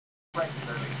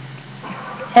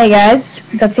Hey guys,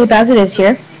 Duct as it is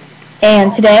here,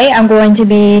 and today I'm going to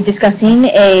be discussing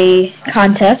a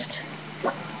contest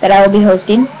that I will be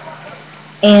hosting,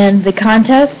 and the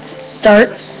contest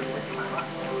starts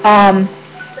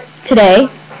today,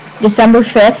 December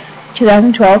 5th,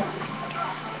 2012,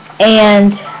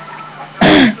 and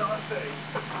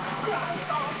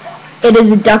it is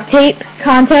a duct tape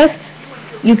contest.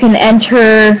 You can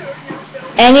enter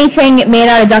anything made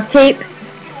out of duct tape,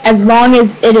 as long as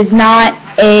it is not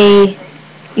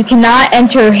you cannot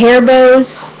enter hair bows,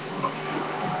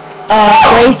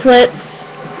 bracelets,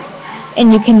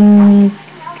 and you can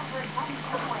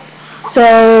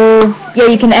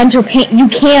enter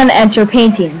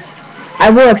paintings. I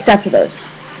will accept those.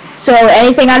 So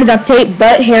anything out of duct tape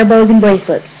but hair bows and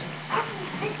bracelets.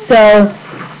 So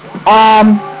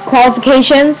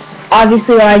qualifications,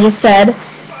 obviously what I just said,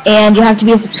 and you have to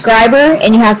be a subscriber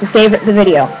and you have to favorite the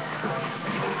video.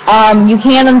 You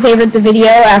can unfavorite the video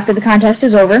after the contest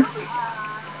is over.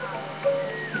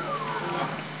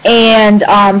 And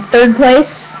third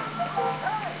place,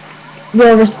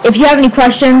 if you have any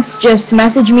questions, just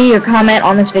message me or comment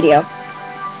on this video.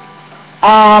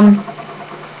 I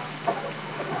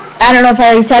don't know if I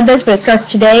already said this, but it starts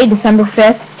today, December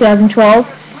 5th, 2012,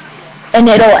 and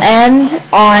it'll end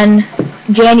on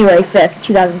January 5th,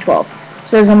 2012.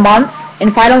 So there's a month, and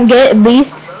if I don't get at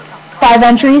least 5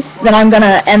 entries, then I'm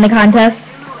gonna end the contest.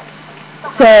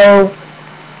 So,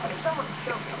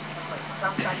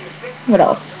 what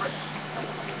else?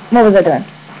 What was I doing?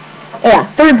 Yeah,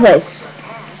 third place.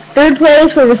 Third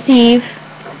place will receive.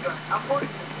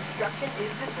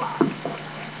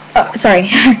 Sorry,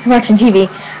 I'm watching TV.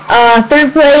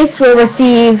 Third place will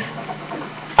receive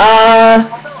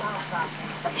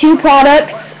 2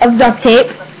 products of duct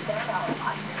tape,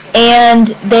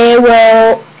 and they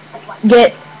will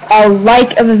get a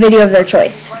like of a video of their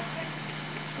choice.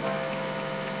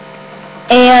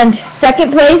 And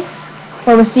second place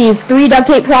will receive 3 duct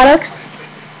tape products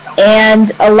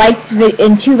and 2 liked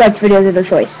videos of their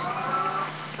choice.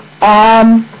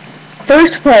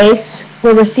 First place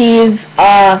will receive,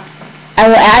 I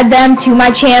will add them to my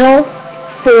channel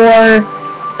for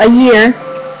a year,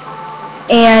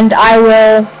 and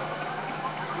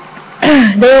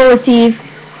they will receive,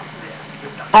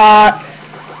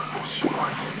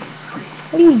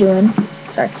 what are you doing?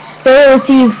 Sorry. They will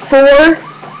receive 4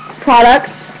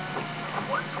 products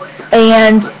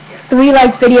and 3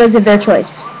 liked videos of their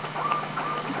choice.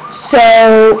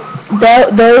 So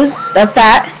that's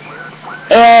that.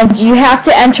 And you have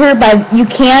to enter you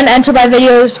can enter by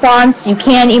video response, you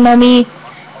can email me,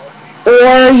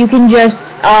 or you can just,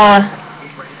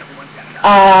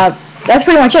 that's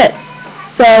pretty much it.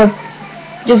 So,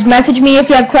 just message me if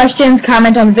you have questions,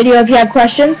 comment on the video if you have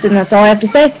questions, and that's all I have to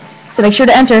say. So make sure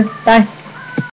to enter. Bye.